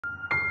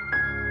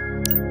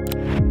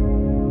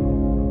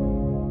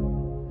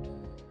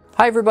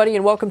Hi everybody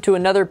and welcome to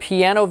another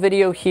piano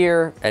video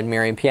here at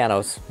Merriam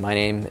Pianos. My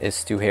name is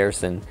Stu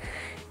Harrison.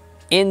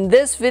 In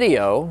this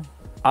video,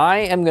 I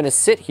am going to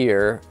sit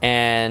here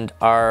and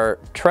our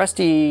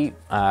trusty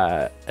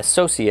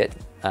associate,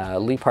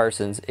 Lee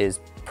Parsons, is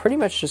pretty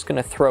much just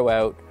going to throw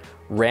out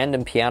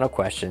random piano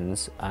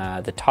questions,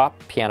 the top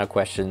piano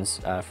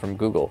questions from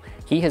Google.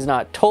 He has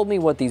not told me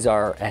what these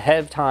are ahead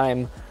of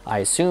time. I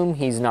assume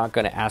he's not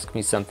going to ask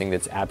me something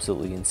that's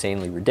absolutely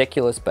insanely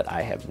ridiculous, but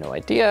I have no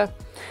idea.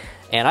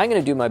 And I'm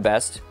going to do my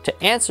best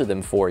to answer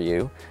them for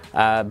you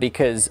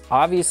because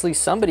obviously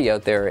somebody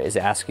out there is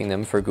asking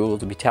them for Google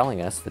to be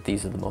telling us that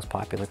these are the most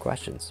popular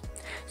questions.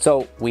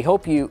 So we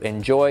hope you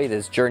enjoy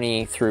this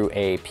journey through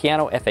a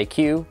piano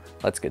FAQ.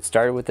 Let's get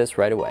started with this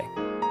right away.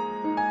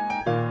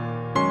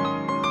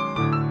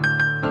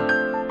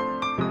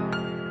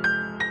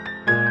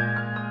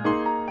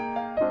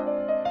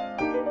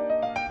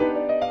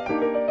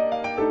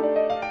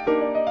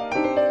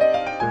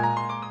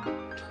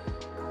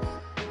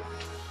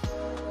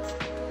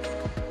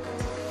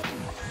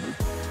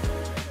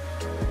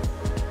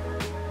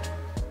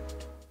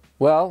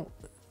 Well,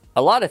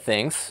 a lot of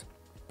things,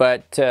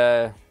 but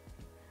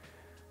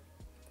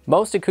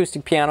most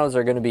acoustic pianos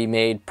are going to be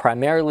made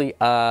primarily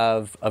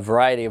of a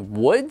variety of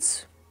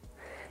woods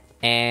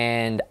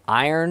and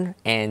iron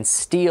and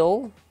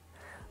steel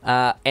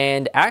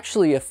and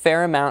actually a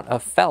fair amount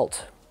of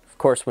felt. Of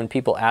course, when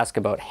people ask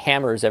about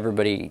hammers,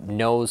 everybody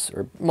knows,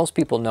 or most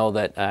people know,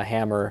 that a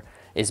hammer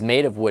is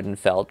made of wood and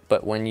felt,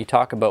 but when you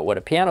talk about what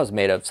a piano is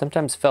made of,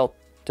 sometimes felt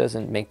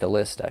doesn't make the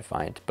list, I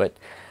find. But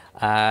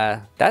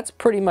that's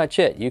pretty much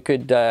it. You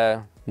could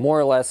more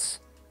or less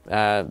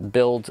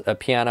build a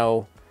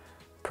piano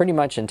pretty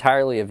much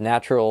entirely of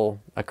natural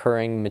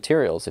occurring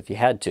materials if you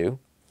had to,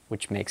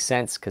 which makes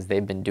sense because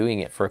they've been doing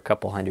it for a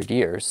couple hundred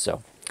years.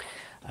 So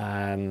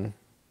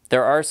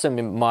there are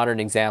some modern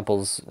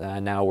examples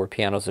now where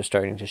pianos are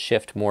starting to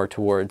shift more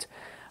towards,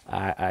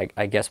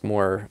 I guess,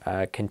 more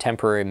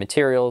contemporary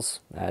materials,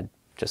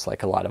 just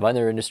like a lot of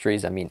other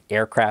industries. I mean,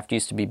 aircraft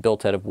used to be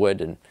built out of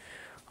wood, and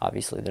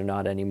obviously they're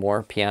not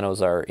anymore.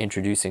 Pianos are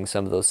introducing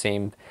some of those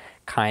same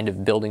kind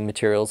of building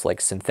materials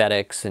like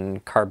synthetics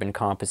and carbon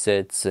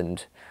composites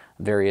and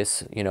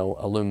various, you know,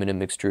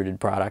 aluminum extruded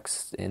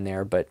products in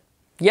there. But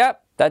yeah,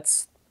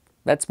 that's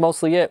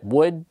mostly it.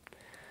 Wood,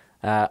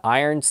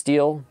 iron,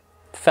 steel,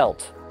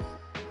 felt.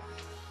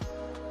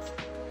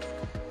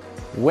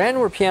 When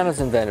were pianos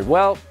invented?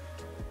 Well,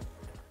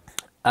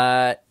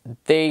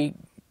 they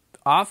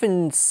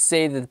often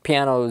say that the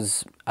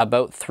piano's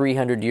about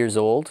 300 years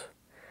old.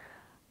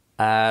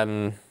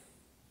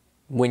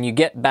 When you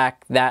get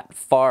back that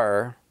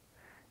far,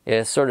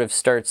 it sort of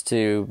starts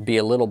to be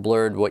a little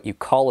blurred what you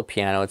call a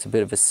piano. It's a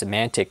bit of a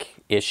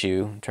semantic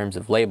issue in terms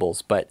of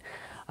labels, but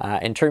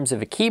in terms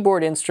of a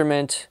keyboard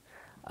instrument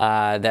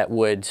that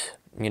would,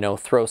 you know,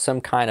 throw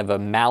some kind of a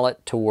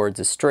mallet towards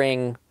a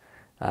string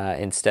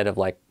instead of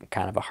like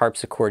kind of a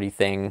harpsichord-y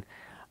thing,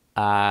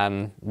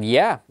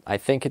 yeah, I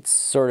think it's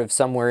sort of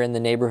somewhere in the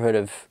neighborhood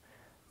of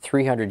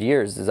 300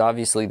 years. As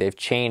obviously they've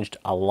changed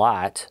a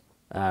lot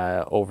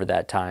over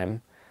that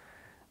time,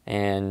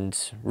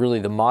 and really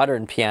the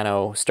modern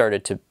piano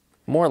started to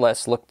more or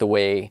less look the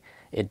way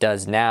it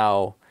does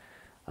now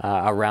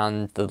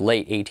around the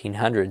late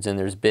 1800s, and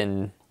there's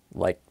been,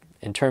 like,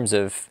 in terms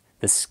of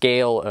the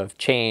scale of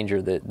change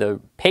or the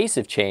pace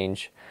of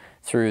change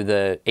through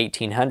the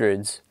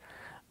 1800s,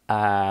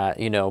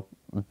 you know,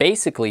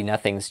 basically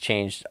nothing's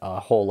changed a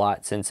whole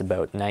lot since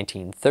about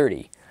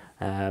 1930.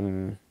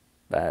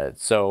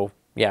 So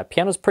yeah,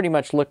 pianos pretty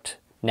much looked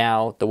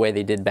now the way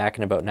they did back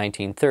in about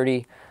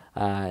 1930,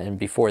 and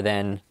before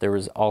then there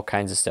was all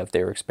kinds of stuff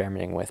they were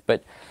experimenting with.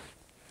 But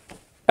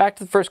back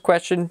to the first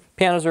question,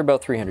 pianos are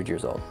about 300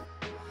 years old.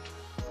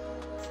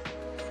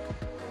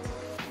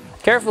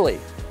 Carefully.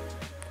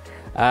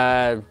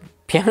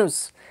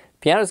 Pianos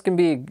can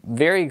be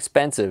very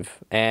expensive,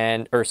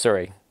 and, or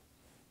sorry,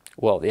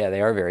 well, yeah, they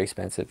are very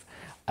expensive,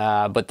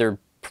 but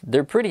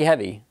they're pretty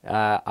heavy.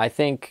 I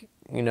think,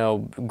 you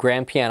know,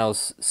 grand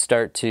pianos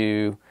start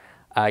to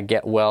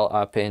get well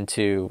up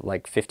into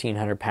like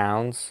 1,500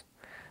 pounds.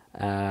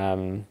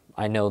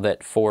 I know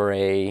that for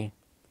a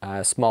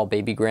small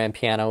baby grand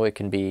piano, it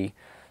can be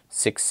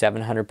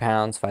 600-700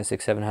 pounds,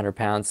 500-700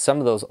 pounds. Some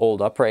of those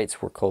old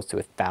uprights were close to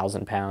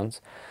 1,000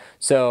 pounds.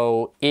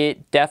 So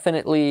it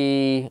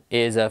definitely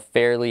is a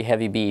fairly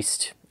heavy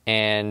beast,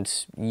 and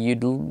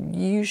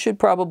you should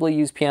probably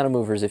use piano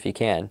movers if you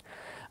can.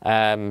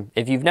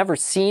 If you've never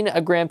seen a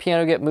grand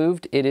piano get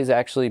moved, it is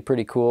actually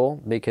pretty cool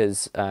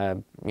because,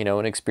 you know,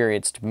 an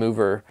experienced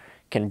mover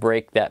can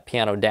break that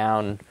piano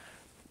down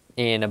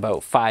in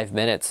about 5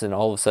 minutes, and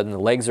all of a sudden the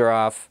legs are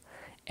off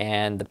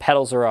and the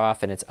pedals are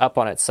off and it's up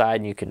on its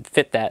side, and you can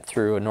fit that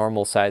through a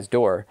normal sized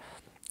door.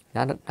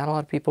 Not a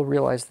lot of people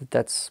realize that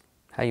that's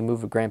how you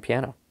move a grand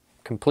piano,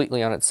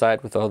 completely on its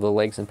side with all the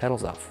legs and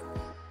pedals off.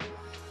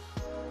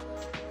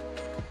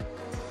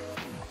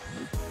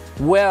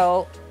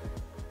 Well,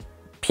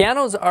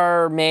 pianos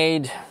are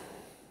made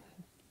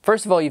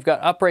First of all, you've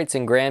got uprights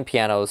and grand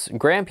pianos.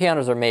 Grand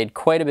pianos are made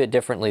quite a bit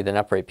differently than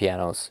upright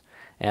pianos.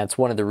 And it's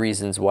one of the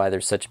reasons why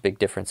there's such a big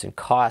difference in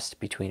cost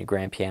between a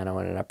grand piano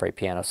and an upright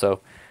piano.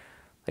 So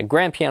the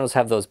grand pianos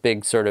have those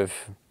big sort of,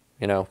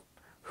 you know,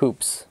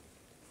 hoops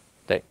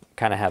that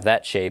kind of have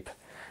that shape.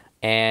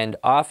 And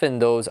often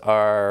those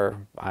are,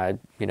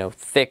 you know,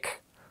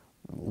 thick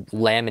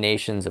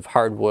laminations of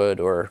hardwood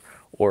or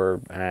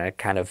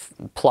kind of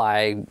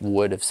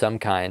plywood of some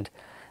kind.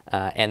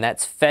 And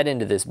that's fed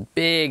into this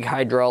big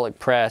hydraulic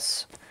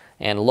press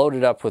and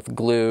loaded up with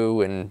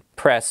glue and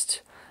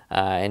pressed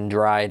and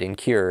dried and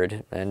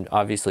cured. And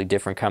obviously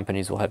different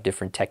companies will have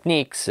different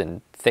techniques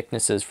and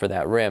thicknesses for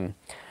that rim.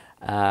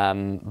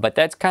 But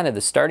that's kind of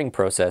the starting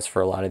process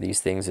for a lot of these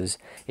things is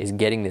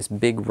getting this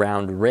big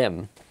round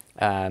rim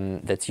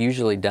that's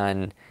usually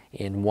done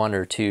in 1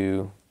 or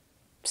 2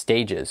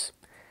 stages.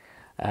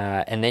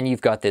 And then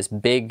you've got this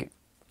big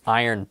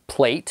iron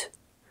plate,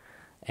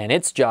 and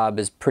its job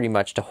is pretty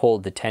much to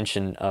hold the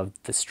tension of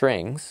the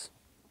strings.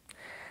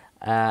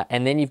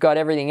 And then you've got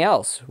everything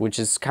else, which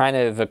is kind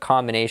of a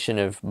combination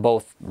of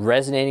both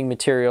resonating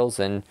materials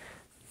and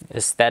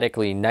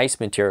aesthetically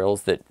nice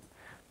materials that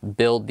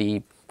build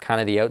the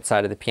kind of the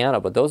outside of the piano.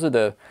 But those are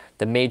the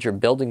major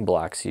building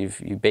blocks.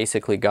 You've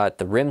basically got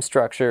the rim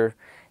structure,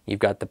 you've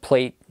got the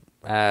plate,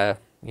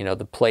 you know,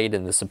 the plate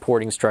and the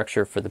supporting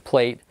structure for the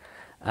plate,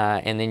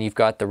 and then you've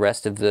got the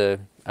rest of the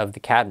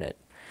cabinet.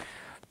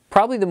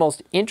 Probably the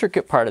most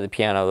intricate part of the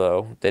piano,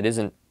 though, that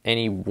isn't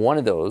any one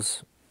of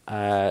those,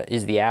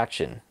 is the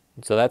action.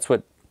 So that's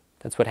what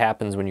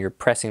happens when you're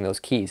pressing those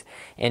keys.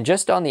 And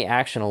just on the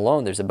action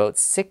alone, there's about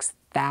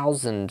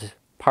 6,000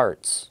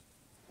 parts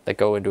that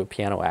go into a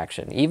piano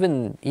action,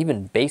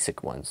 even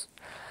basic ones.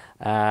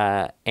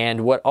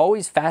 And what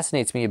always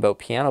fascinates me about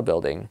piano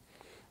building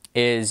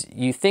is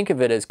you think of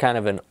it as kind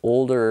of an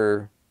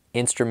older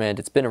instrument.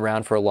 It's been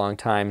around for a long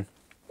time,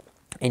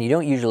 and you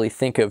don't usually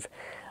think of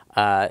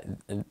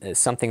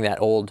something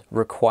that old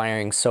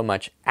requiring so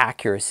much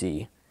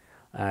accuracy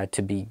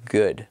to be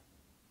good.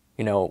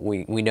 You know,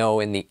 we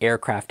know in the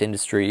aircraft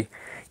industry,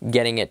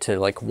 getting it to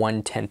like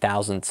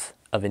 1/10,000th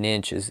of an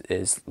inch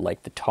is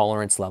like the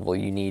tolerance level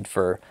you need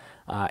for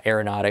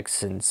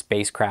aeronautics and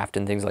spacecraft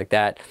and things like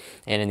that.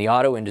 And in the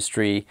auto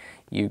industry,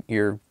 you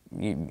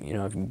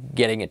know,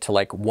 getting it to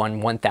like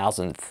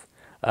 1/1000th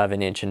of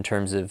an inch in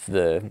terms of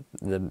the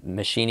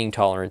machining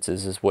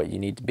tolerances is what you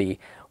need to be.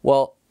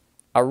 Well,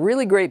 a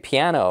really great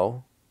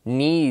piano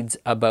needs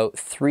about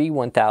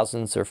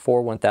 3/1000ths or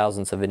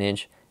 4/1000ths of an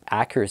inch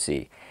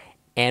accuracy.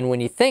 And when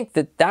you think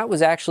that that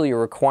was actually a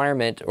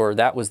requirement, or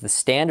that was the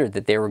standard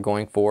that they were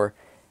going for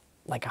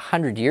like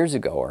 100 years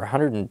ago or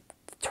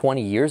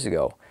 120 years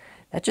ago,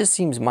 that just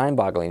seems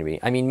mind-boggling to me.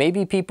 I mean,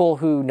 maybe people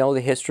who know the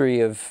history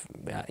of,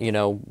 you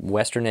know,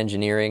 Western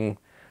engineering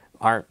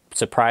aren't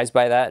surprised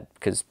by that,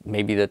 because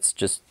maybe that's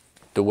just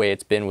the way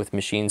it's been with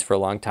machines for a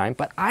long time.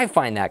 But I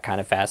find that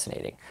kind of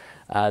fascinating,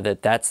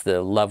 that that's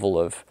the level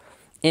of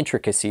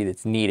intricacy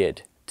that's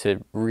needed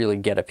to really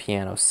get a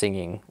piano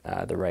singing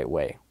the right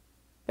way.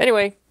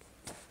 Anyway,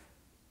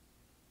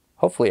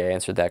 hopefully I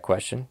answered that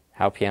question,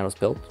 how piano's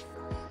built.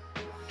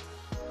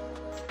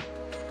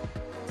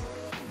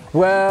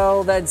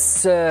 Well,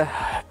 that's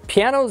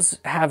pianos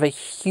have a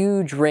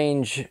huge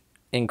range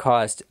in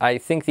cost. I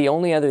think the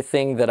only other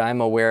thing that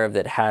I'm aware of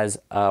that has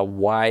a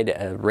wide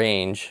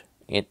range,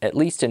 at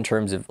least in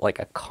terms of like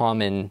a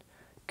common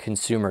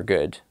consumer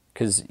good,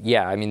 because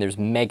yeah, I mean, there's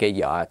mega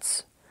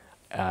yachts.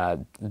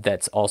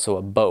 That's also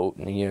a boat,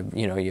 and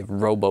you know you have a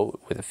rowboat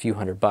with a few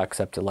 $100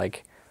 up to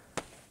like,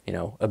 you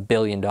know, $1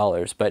 billion,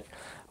 but I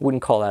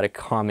wouldn't call that a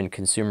common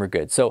consumer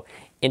good. So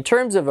in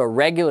terms of a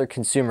regular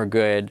consumer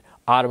good,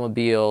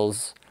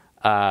 automobiles,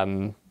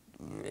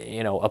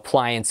 you know,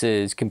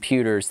 appliances,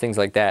 computers, things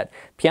like that,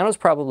 pianos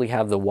probably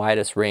have the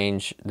widest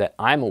range that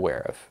I'm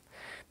aware of,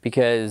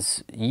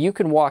 because you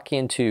can walk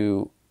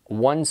into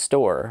one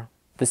store,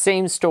 the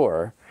same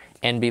store,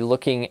 and be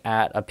looking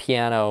at a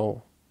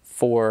piano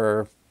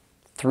for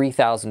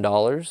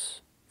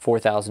 $3,000,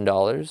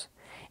 $4,000,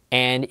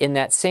 and in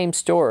that same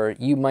store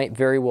you might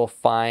very well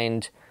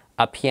find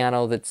a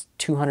piano that's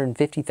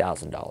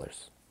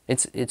 $250,000.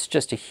 It's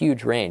just a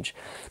huge range.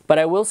 But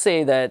I will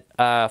say that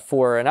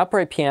for an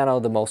upright piano,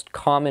 the most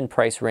common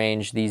price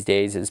range these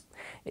days is,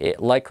 it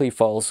likely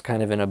falls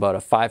kind of in about a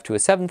 $5,000 to a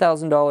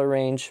 $7,000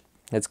 range.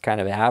 That's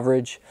kind of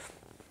average.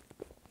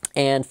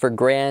 And for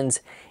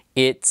grands,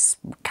 it's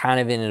kind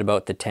of in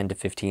about the $10,000 to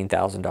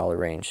 $15,000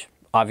 range.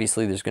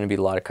 Obviously, there's going to be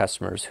a lot of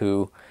customers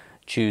who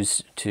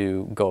choose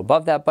to go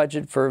above that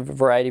budget for a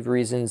variety of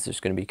reasons.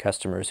 There's going to be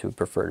customers who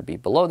prefer to be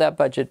below that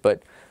budget,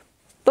 but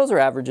those are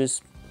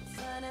averages.